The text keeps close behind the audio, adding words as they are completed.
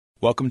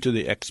Welcome to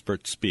the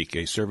Experts Speak,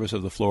 a service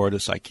of the Florida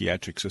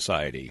Psychiatric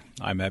Society.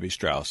 I'm Abby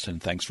Strauss, and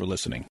thanks for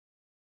listening.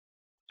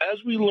 As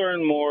we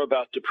learn more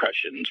about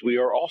depressions, we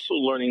are also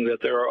learning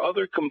that there are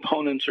other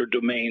components or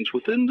domains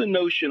within the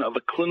notion of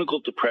a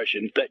clinical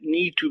depression that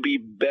need to be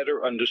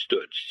better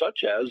understood,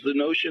 such as the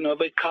notion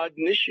of a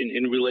cognition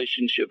in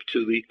relationship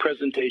to the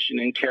presentation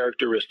and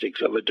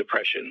characteristics of a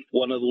depression.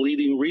 One of the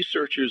leading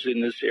researchers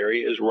in this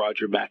area is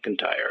Roger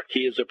McIntyre.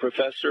 He is a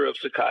professor of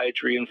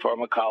psychiatry and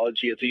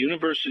pharmacology at the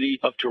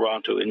University of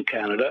Toronto in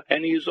Canada,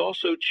 and he is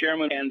also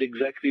chairman and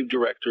executive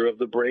director of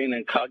the Brain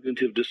and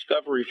Cognitive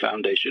Discovery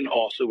Foundation,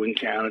 also in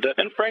Canada.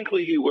 And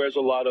frankly, he wears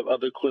a lot of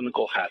other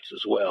clinical hats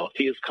as well.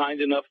 He is kind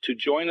enough to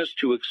join us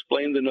to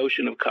explain the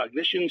notion of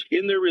cognitions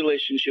in their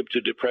relationship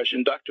to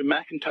depression. Dr.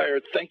 McIntyre,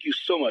 thank you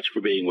so much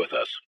for being with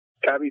us.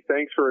 Abby,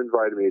 thanks for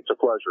inviting me. It's a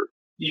pleasure.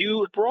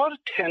 You brought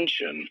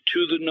attention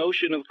to the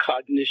notion of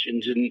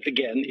cognitions,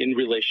 in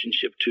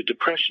relationship to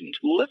depressions.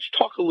 Let's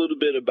talk a little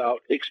bit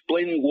about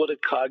explaining what a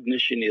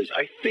cognition is.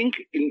 I think,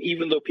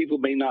 even though people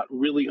may not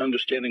really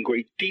understand in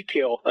great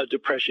detail a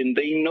depression,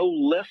 they know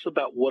less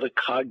about what a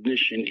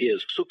cognition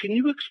is. So can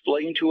you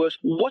explain to us,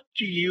 what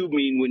do you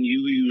mean when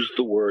you use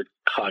the word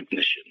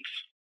cognitions?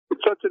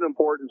 It's such an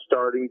important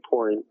starting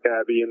point,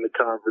 Abby, in the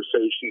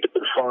conversation to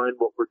define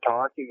what we're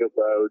talking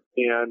about,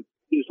 and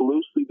is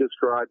loosely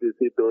described as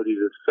the ability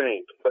to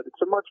think, but it's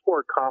a much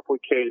more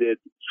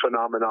complicated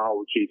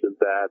phenomenology than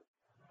that.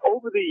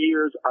 Over the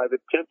years, I've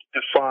attempted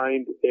to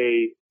find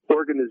a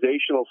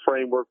organizational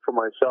framework for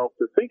myself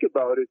to think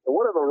about it, and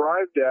what I've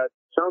arrived at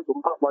sounds a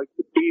lot like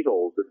the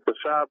Beatles. It's the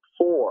Fab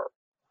Four.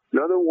 In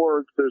other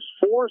words, there's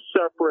four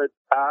separate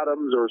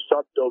atoms or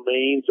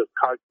subdomains of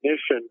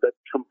cognition that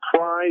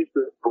comprise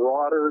the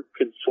broader,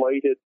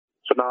 conflated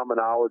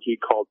phenomenology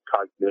called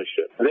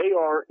cognition. They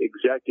are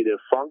executive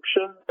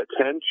function,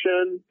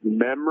 attention,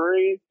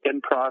 memory,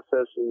 and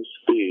processing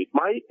speed.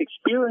 My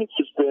experience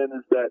has been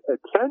is that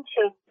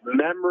attention,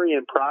 memory,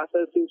 and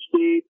processing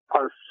speed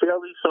are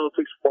fairly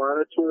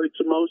self-explanatory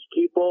to most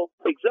people.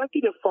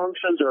 Executive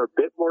functions are a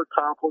bit more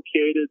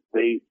complicated.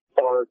 They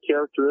are a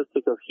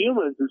characteristic of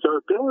humans, is our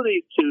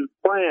ability to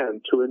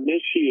plan, to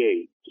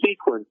initiate,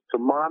 sequence, to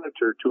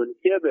monitor, to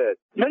inhibit.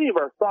 Many of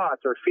our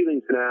thoughts, our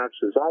feelings, and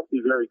actions are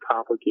obviously very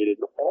complicated.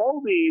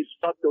 All these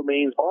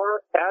subdomains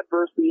are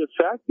adversely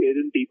affected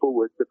in people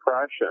with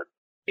depression.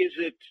 Is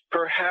it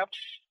perhaps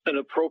an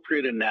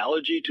appropriate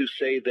analogy to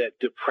say that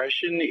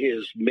depression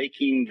is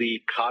making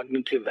the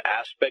cognitive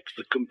aspects,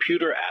 the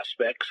computer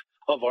aspects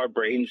of our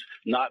brains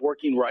not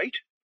working right?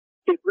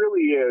 It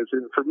really is.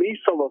 And for me,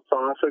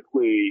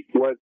 philosophically,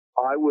 what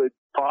I would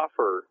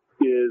offer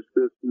is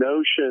this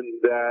notion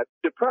that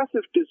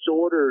depressive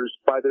disorders,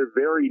 by their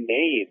very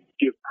name,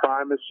 give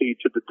primacy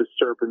to the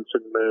disturbance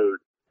in mood.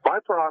 My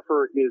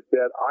proffer is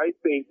that I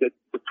think that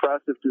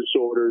depressive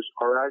disorders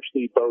are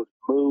actually both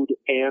mood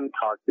and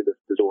cognitive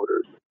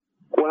disorders.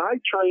 When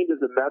I trained as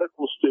a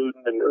medical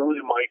student and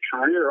early in my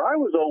career, I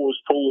was always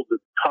told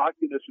that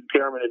cognitive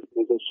impairment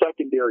is a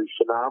secondary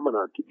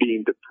phenomenon to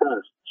being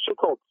depressed,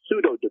 so-called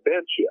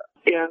pseudo-dementia.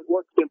 And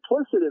what's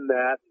implicit in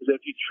that is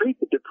that if you treat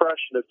the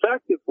depression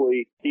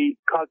effectively, the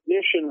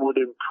cognition would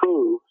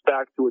improve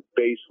back to its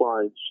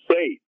baseline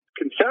state.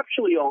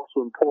 Conceptually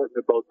also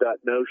important about that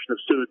notion of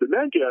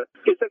pseudo-dementia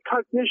is that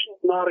cognition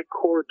is not a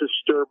core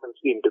disturbance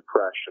in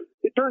depression.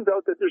 It turns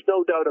out that there's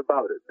no doubt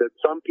about it, that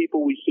some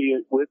people we see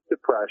with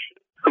depression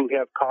who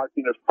have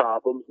cognitive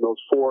problems in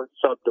those four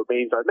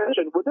subdomains I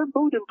mentioned, when their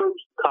mood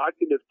improves,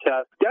 cognitive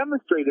tests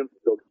demonstrate in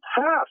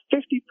half,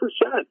 50%,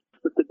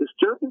 that the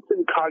disturbance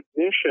in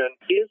cognition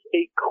is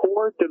a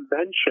core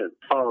dimension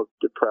of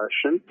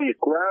depression. It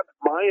grabbed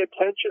my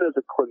attention as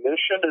a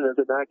clinician and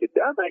as an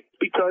academic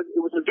because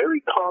it was a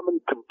very common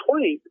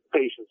complaint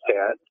patients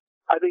had.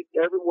 I think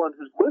everyone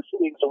who's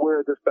listening is aware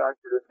of the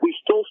fact that we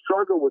still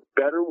struggle with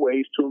better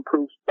ways to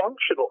improve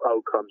functional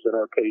outcomes in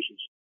our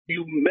patients.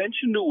 You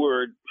mentioned the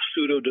word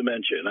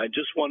pseudo-dementia, and I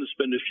just want to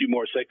spend a few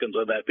more seconds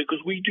on that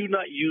because we do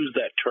not use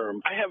that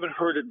term. I haven't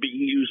heard it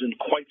being used in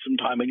quite some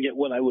time, and yet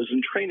when I was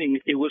in training,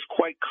 it was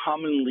quite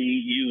commonly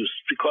used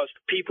because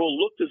people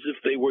looked as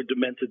if they were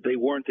demented. They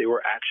weren't. They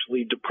were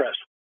actually depressed.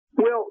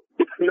 Well,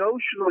 it's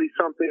notionally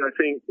something I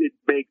think it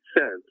makes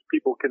sense.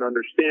 People can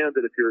understand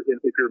that if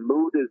your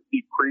mood is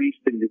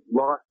decreased and you've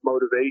lost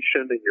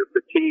motivation and you're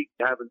fatigued,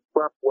 you haven't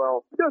slept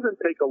well, it doesn't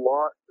take a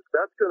lot.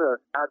 That's going to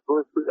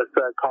adversely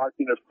affect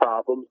cognitive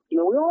problems.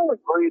 We all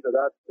agree that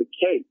that's the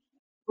case.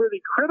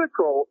 Really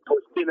critical,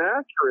 it's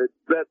inaccurate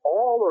that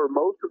all or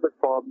most of the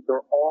problems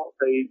are all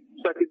a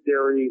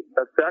secondary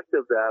effect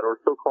of that, or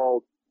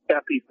so-called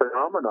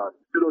epiphenomenon.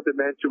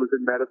 Pseudo-dementia was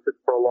in medicine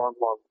for a long,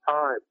 long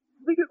time.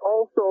 I think it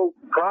also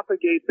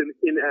propagates an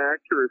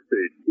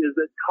inaccuracy, is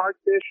that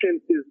cognition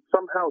is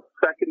somehow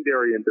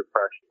secondary in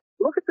depression.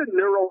 Look at the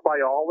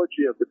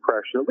neurobiology of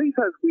depression, at least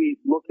as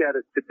we look at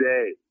it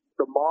today.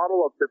 The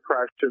model of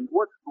depression,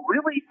 what's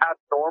really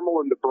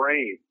abnormal in the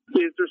brain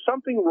is there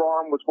something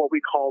wrong with what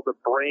we call the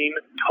brain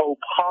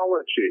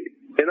topology?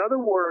 In other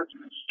words,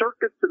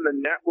 circuits in the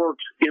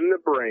networks in the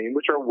brain,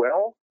 which are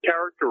well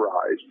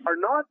characterized, are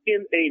not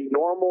in a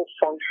normal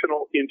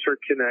functional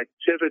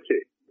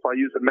interconnectivity. If I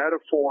use a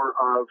metaphor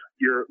of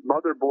your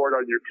motherboard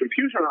on your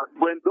computer,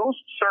 when those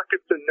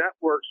circuits and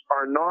networks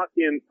are not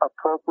in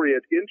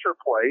appropriate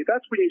interplay,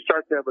 that's when you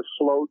start to have a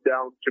slowed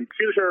down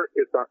computer.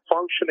 It's not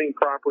functioning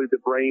properly. The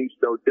brain's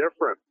no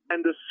different.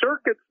 And the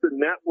circuits, the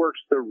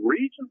networks, the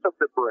regions of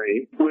the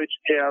brain, which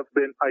have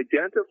been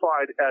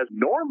identified as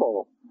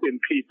normal in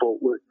people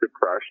with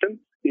depression,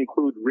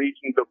 include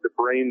regions of the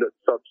brain that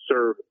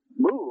subserve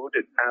mood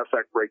and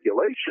affect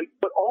regulation,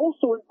 but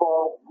also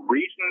involve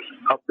regions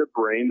of the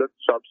brain that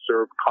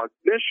subserve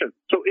cognition.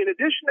 So in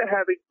addition to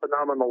having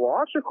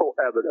phenomenological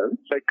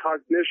evidence that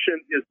cognition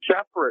is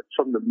separate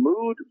from the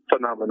mood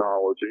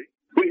phenomenology,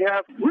 we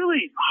have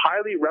really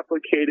highly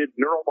replicated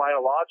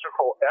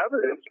neurobiological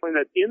evidence showing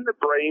that in the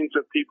brains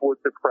of people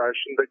with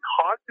depression, the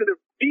cognitive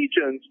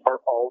regions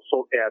are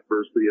also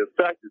adversely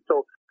affected.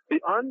 So the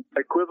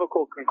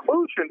unequivocal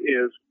conclusion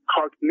is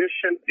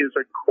cognition is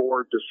a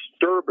core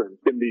disturbance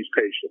in these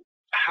patients.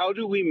 How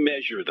do we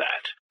measure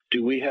that?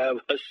 Do we have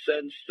a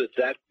sense that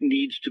that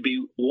needs to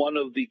be one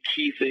of the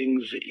key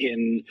things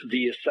in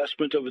the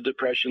assessment of a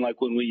depression, like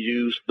when we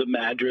use the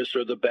MADRS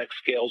or the Beck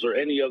scales or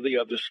any of the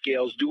other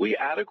scales? Do we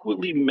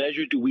adequately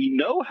measure, do we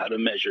know how to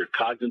measure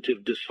cognitive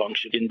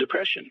dysfunction in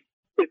depression?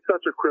 It's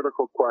such a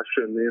critical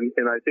question,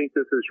 and I think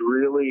this is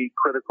really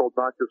critical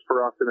not just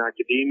for us in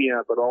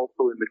academia, but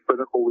also in the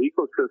clinical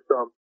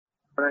ecosystem.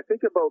 When I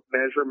think about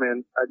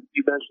measurement,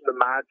 you mentioned the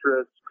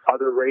MADRS,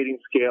 other rating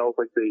scales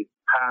like the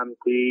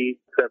PAM-D,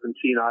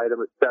 17 item,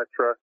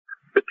 etc.,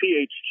 the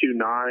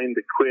PH-Q-9,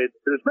 the QID.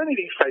 There's many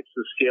of these types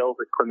of scales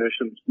that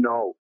clinicians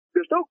know.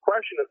 There's no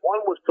question if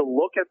one was to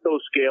look at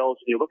those scales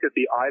and you look at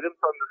the items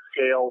on the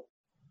scale,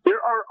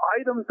 there are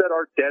items that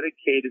are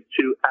dedicated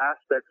to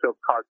aspects of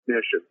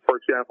cognition. For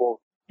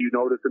example, you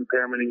notice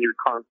impairment in your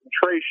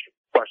concentration,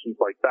 questions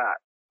like that.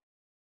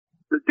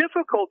 The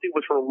difficulty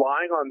with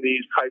relying on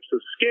these types of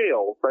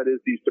scales, that is,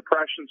 these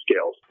depression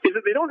scales, is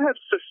that they don't have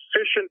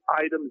sufficient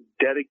items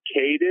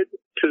dedicated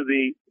to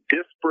the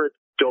disparate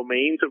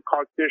domains of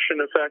cognition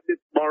affected.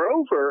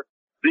 Moreover,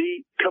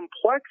 the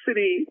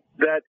complexity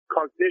that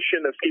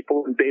cognition of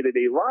people in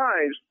day-to-day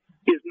lives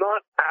is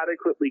not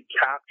adequately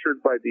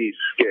captured by these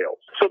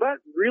scales. So that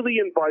really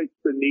invites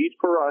the need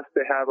for us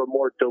to have a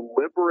more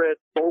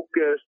deliberate,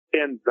 focused,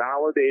 and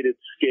validated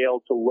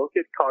scale to look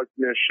at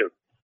cognition.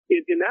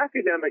 In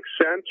academic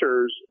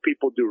centers,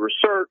 people do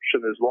research,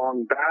 and there's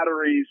long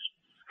batteries,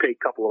 take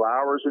a couple of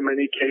hours in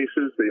many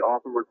cases. They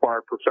often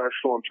require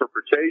professional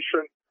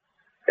interpretation,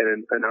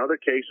 and in other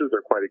cases,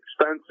 they're quite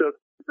expensive.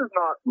 This is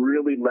not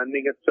really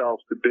lending itself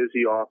to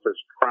busy office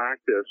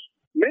practice.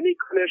 Many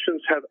clinicians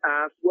have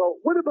asked, well,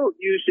 what about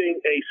using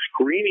a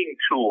screening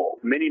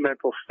tool, mini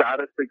mental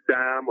status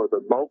exam or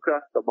the MOCA,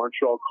 the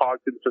Montreal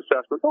Cognitive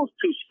Assessment? Those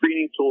two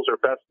screening tools are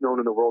best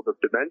known in the world of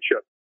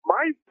dementia.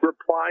 My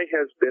reply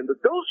has been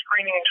that those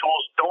screening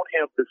tools don't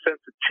have the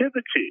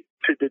sensitivity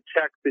to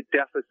detect the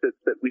deficits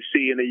that we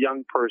see in a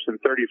young person,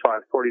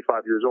 35,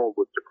 45 years old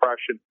with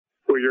depression,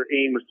 where your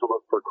aim is to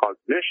look for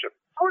cognition.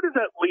 Where does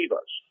that leave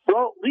us?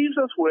 Well, it leaves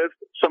us with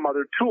some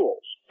other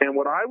tools. And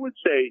what I would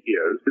say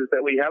is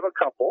that we have a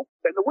couple.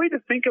 And the way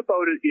to think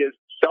about it is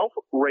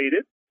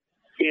self-rated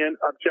and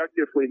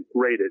objectively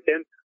rated.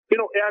 And, you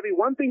know, Abby,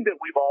 one thing that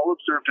we've all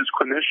observed as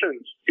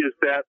clinicians is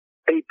that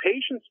a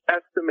patient's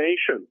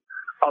estimation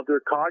of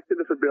their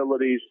cognitive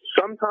abilities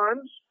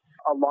sometimes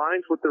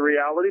aligns with the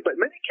reality, but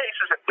in many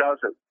cases it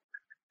doesn't.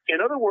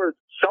 In other words,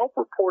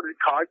 self-reported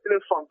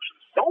cognitive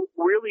functions don't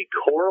really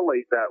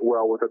correlate that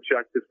well with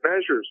objective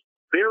measures.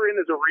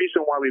 Therein is a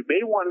reason why we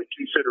may want to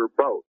consider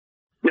both.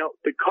 Now,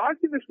 the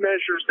cognitive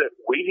measures that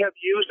we have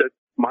used at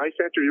my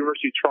center,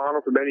 University of Toronto,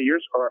 for many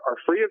years are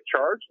free of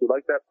charge. We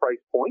like that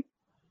price point.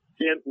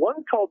 And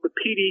one called the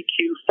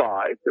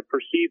PDQ-5, the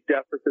Perceived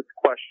Deficits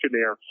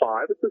Questionnaire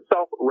 5. It's a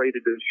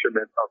self-rated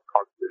instrument of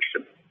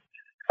cognition.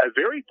 A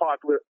very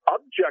popular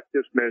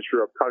objective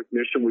measure of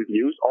cognition we've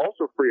used,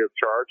 also free of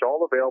charge,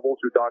 all available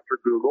through Dr.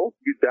 Google.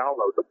 You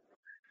download them.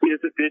 Is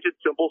a digit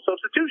symbol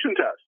substitution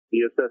test,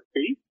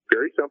 DSST.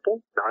 Very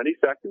simple, 90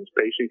 seconds.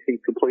 Patient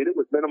can complete it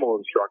with minimal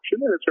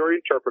instruction, and it's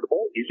very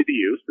interpretable, easy to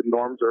use. The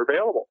norms are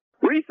available.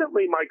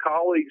 Recently, my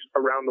colleagues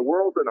around the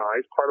world and I,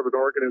 as part of an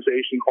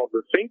organization called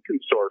the Think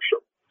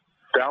Consortium,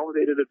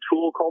 validated a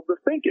tool called the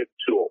Think It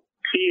tool.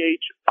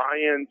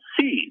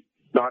 THINC,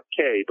 not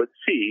K, but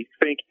C,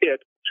 Think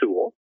It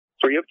tool,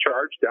 free of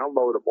charge,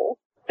 downloadable.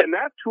 And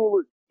that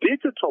tool is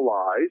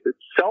digitalized,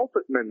 it's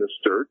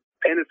self-administered,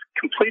 and it's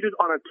completed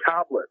on a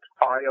tablet,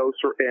 iOS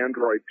or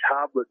Android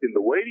tablet in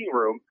the waiting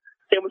room.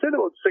 And within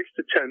about 6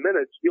 to 10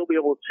 minutes, you'll be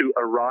able to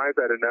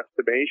arrive at an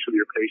estimation of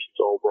your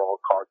patient's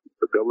overall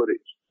cognitive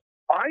abilities.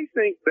 I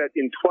think that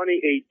in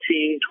 2018,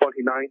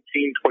 2019,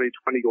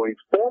 2020 going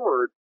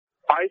forward,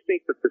 I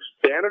think that the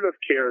standard of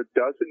care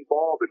does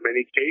involve, in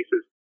many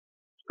cases,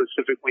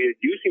 specifically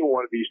using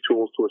one of these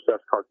tools to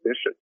assess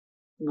cognition.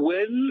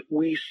 When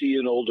we see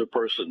an older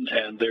person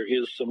and there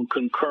is some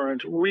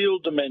concurrent real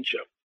dementia,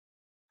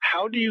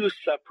 how do you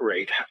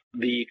separate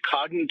the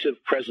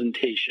cognitive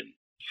presentation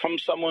from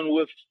someone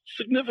with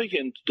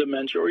significant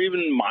dementia or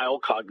even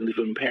mild cognitive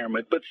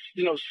impairment, but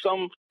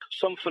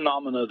some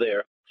phenomena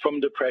there from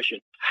depression?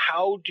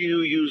 How do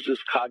you use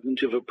this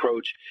cognitive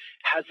approach?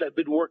 Has that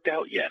been worked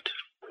out yet?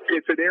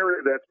 It's an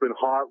area that's been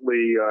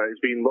is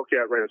being looked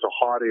at right as a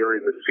hot area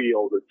in the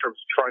field in terms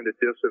of trying to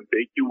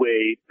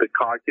disambiguate the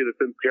cognitive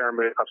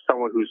impairment of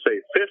someone who's, say,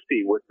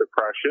 50 with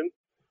depression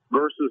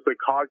versus the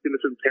cognitive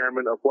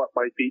impairment of what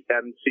might be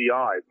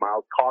MCI,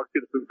 mild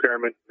cognitive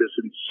impairment, this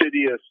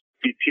insidious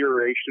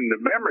deterioration in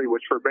the memory,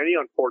 which for many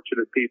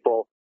unfortunate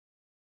people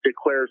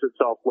declares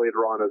itself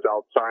later on as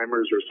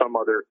Alzheimer's or some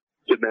other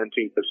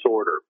dementing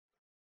disorder.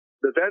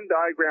 The Venn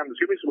diagram,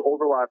 there's going to be some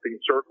overlapping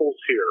circles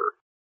here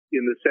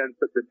in the sense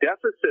that the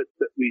deficits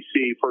that we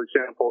see, for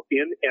example,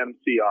 in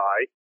MCI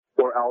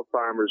or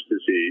Alzheimer's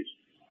disease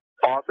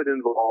often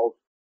involve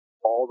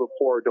all the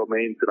four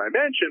domains that I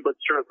mentioned, but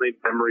certainly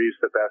memory is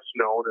the best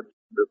known and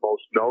the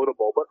most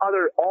notable, but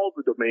all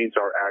the domains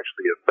are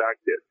actually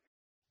affected.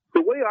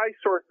 The way I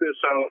sort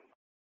this out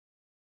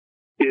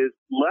is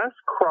less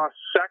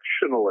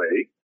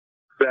cross-sectionally,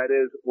 that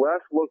is,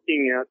 less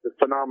looking at the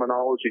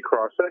phenomenology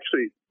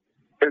cross-sectionally,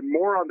 and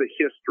more on the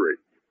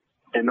history,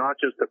 and not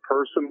just the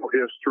personal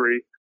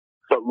history,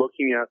 but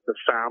looking at the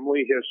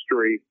family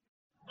history.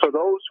 For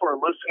those who are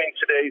listening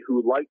today who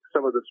like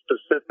some of the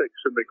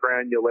specifics and the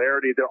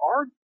granularity, there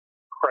are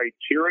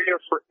criteria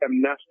for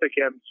amnestic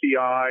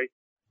MCI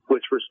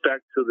with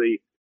respect to the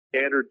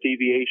standard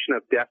deviation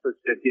of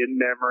deficit in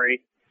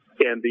memory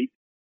and the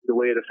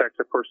way it affects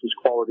a person's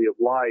quality of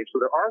life. So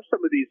there are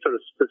some of these sort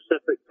of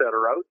specifics that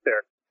are out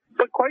there.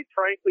 But quite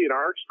frankly, in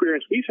our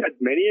experience, we've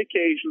had many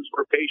occasions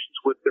where patients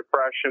with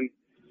depression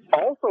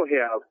also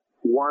have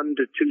 1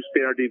 to 2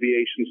 standard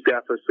deviations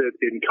deficit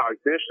in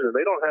cognition, and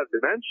they don't have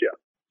dementia.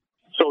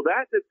 So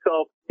that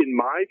itself, in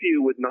my view,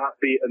 would not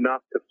be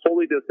enough to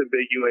fully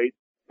disambiguate.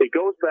 It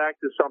goes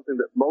back to something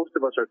that most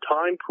of us are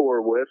time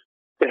poor with,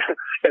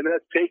 and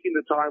that's taking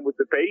the time with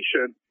the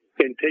patient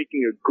and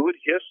taking a good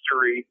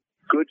history,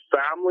 good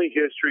family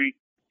history.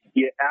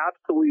 You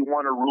absolutely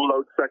want to rule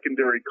out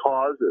secondary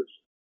causes.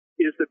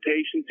 Is the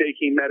patient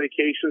taking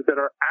medications that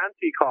are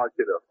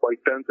anti-cognitive, like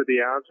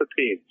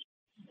benzodiazepines?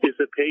 Is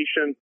the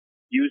patient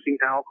using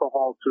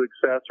alcohol to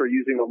excess or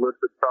using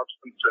illicit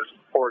substances,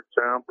 for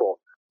example?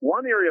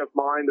 One area of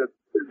mine that's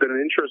been an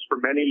interest for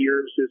many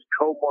years is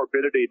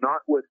comorbidity,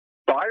 not with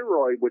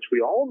thyroid, which we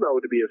all know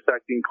to be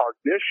affecting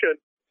cognition,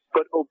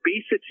 but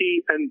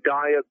obesity and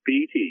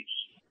diabetes.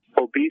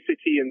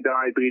 Obesity and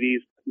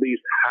diabetes, at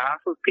least half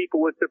of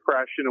people with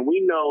depression, and we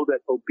know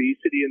that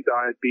obesity and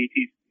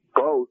diabetes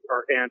both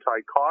are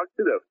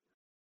anti-cognitive.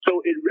 So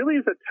it really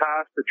is a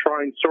task to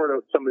try and sort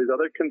out some of these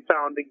other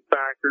confounding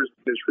factors.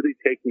 It's really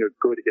taking a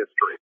good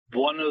history.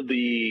 One of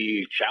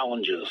the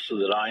challenges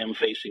that I am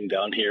facing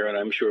down here, and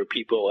I'm sure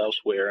people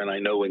elsewhere, and I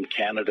know in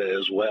Canada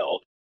as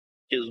well,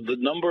 is the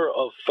number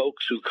of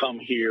folks who come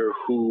here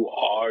who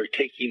are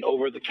taking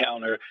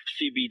over-the-counter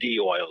CBD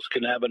oils,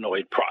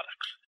 cannabinoid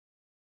products.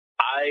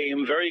 I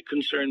am very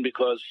concerned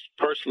because,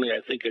 personally, I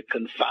think it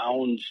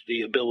confounds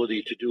the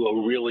ability to do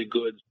a really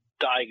good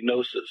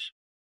diagnosis.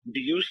 Do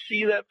you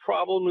see that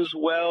problem as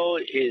well?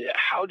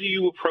 How do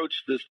you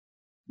approach this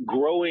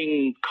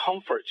growing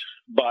comfort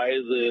by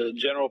the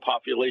general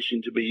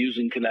population to be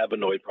using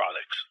cannabinoid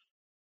products?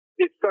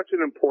 It's such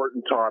an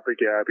important topic,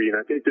 Abby, and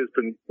I think there's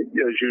been,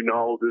 as you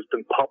know, there's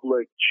been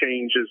public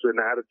changes in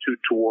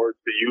attitude towards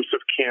the use of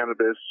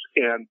cannabis,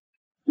 and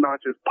not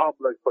just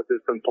public, but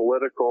there's been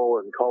political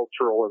and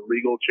cultural and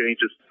legal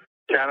changes.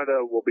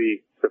 Canada will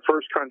be the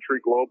first country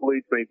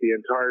globally to make the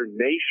entire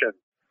nation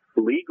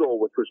legal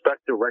with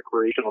respect to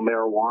recreational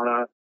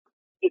marijuana.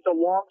 It's a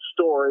long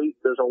story.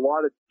 There's a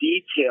lot of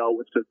detail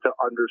to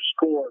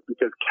underscore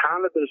because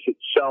cannabis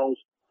itself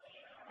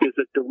is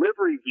a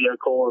delivery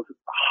vehicle of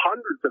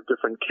hundreds of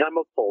different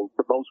chemicals,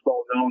 the most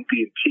well-known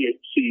being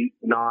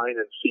THC-9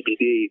 and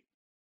CBD.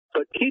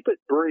 But keep it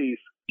brief,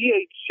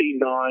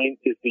 THC-9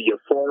 is the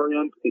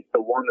euphoriant. It's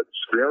the one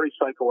that's very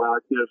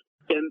psychoactive.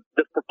 And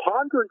the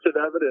preponderance of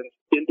evidence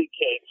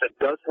indicates it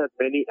does have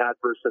many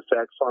adverse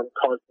effects on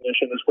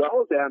cognition as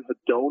well as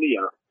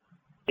anhedonia,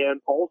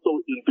 and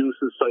also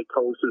induces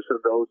psychosis in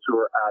those who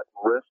are at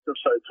risk of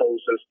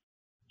psychosis.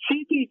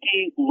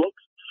 CBD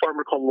looks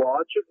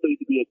pharmacologically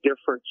to be a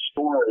different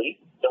story.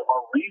 There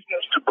are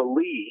reasons to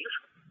believe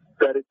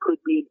that it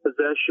could be in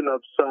possession of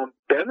some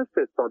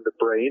benefits on the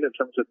brain in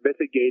terms of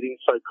mitigating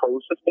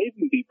psychosis,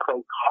 maybe be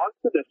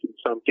pro-cognitive in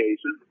some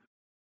cases.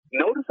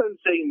 Notice I'm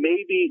saying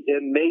maybe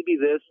and maybe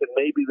this and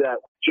maybe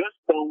that. Just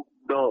don't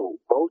know.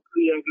 Most of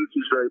the evidence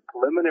is very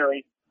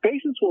preliminary.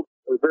 Patients will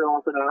very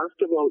often ask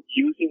about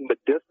using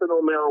medicinal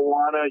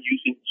marijuana,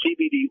 using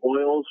CBD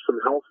oils from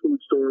health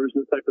food stores,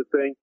 this type of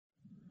thing.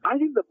 I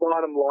think the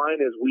bottom line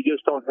is we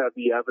just don't have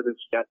the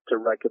evidence yet to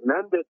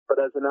recommend it.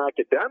 But as an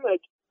academic,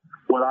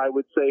 what I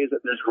would say is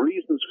that there's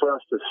reasons for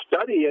us to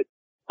study it,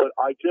 But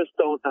I just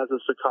don't, as a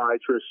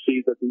psychiatrist,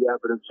 see that the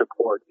evidence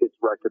supports its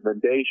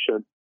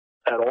recommendation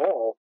at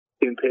all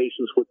in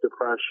patients with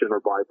depression or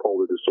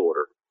bipolar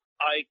disorder.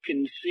 I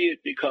can see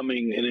it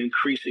becoming an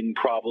increasing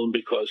problem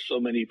because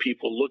so many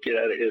people look at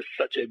it as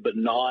such a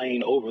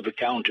benign,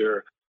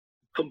 over-the-counter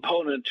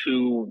component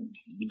to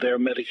their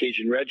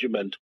medication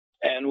regimen.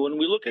 And when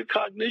we look at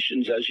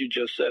cognitions, as you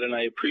just said, and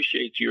I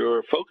appreciate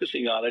your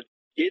focusing on it,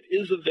 it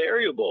is a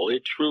variable.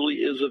 It truly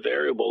is a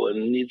variable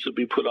and needs to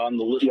be put on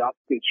the list. Yeah,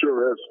 it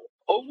sure is.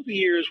 Over the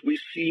years, we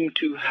seem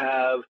to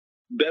have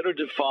better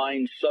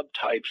defined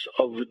subtypes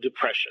of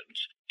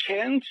depressions.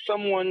 Can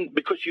someone,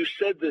 because you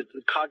said that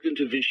the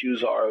cognitive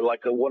issues are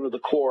like one of the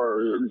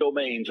core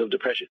domains of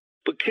depression,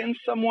 but can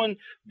someone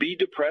be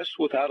depressed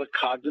without a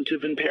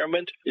cognitive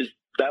impairment? Is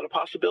that a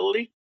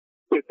possibility?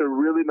 It's a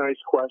really nice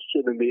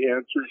question, and the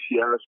answer is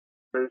yes.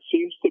 There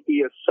seems to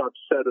be a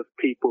subset of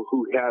people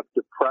who have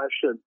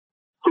depression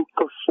who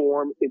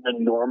perform in the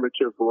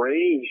normative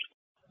range.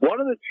 One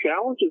of the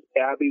challenges,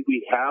 Abby,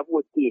 we have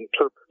with the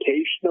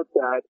interpretation of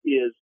that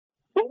is,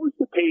 what was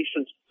the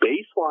patient's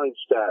baseline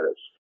status?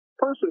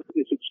 Person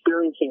is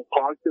experiencing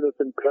cognitive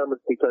impairment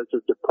because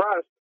they're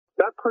depressed.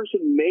 That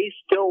person may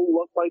still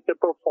look like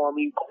they're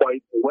performing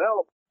quite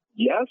well.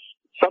 Yes,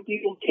 some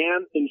people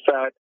can, in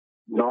fact,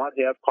 not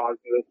have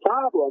cognitive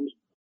problems,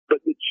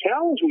 but the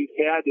challenge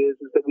we've had is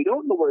that we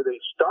don't know where they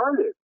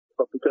started,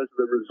 but because of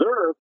the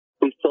reserve,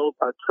 they still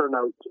turn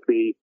out to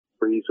be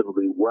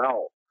reasonably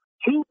well.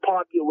 Two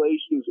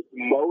populations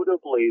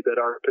notably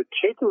that are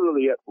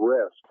particularly at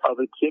risk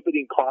of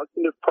exhibiting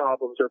cognitive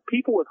problems are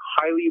people with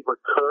highly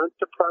recurrent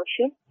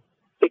depression.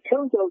 It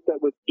turns out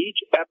that with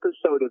each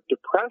episode of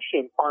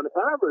depression, on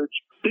average,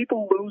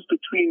 people lose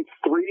between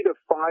 3 to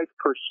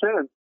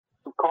 5%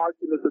 of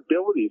cognitive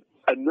ability,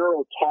 a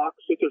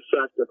neurotoxic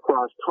effect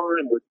across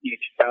time with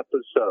each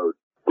episode.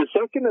 The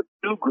second of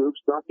two groups,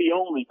 not the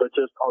only, but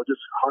I'll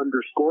just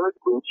underscore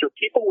groups, are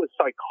people with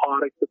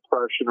psychotic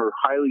depression or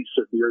highly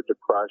severe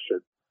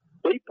depression.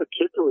 They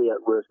particularly at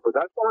risk, but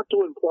that's not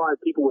to imply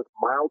people with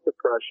mild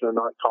depression are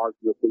not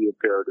cognitively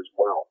impaired as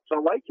well. So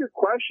I like your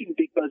question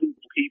because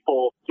it's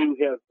people who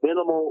have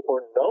minimal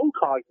or no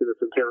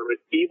cognitive impairment,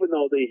 even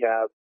though they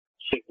have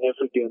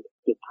significant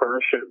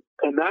depression.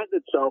 And that in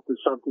itself is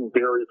something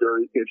very,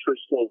 very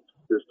interesting.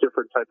 This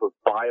different type of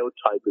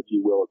biotype, if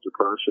you will, of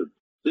depression.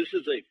 This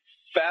is a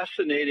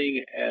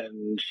fascinating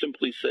and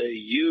simply say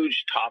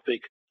huge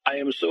topic. I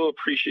am so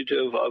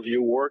appreciative of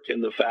your work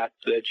and the fact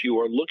that you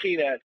are looking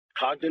at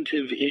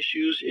cognitive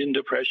issues in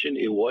depression.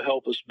 It will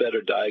help us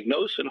better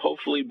diagnose and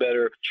hopefully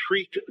better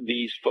treat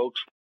these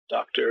folks.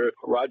 Dr.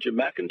 Roger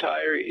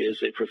McIntyre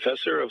is a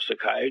professor of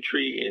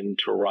psychiatry in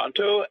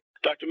Toronto.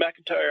 Dr.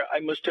 McIntyre, I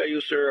must tell you,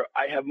 sir,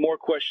 I have more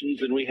questions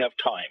than we have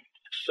time.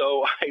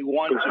 So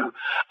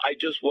I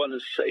just want to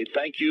say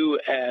thank you,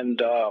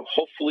 and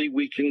hopefully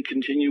we can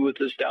continue with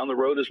this down the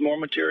road as more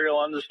material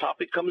on this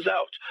topic comes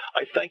out.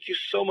 I thank you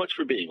so much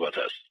for being with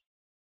us.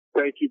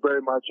 Thank you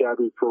very much,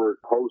 Abby, for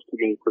hosting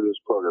me for this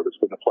program. It's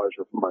been a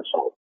pleasure for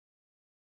myself.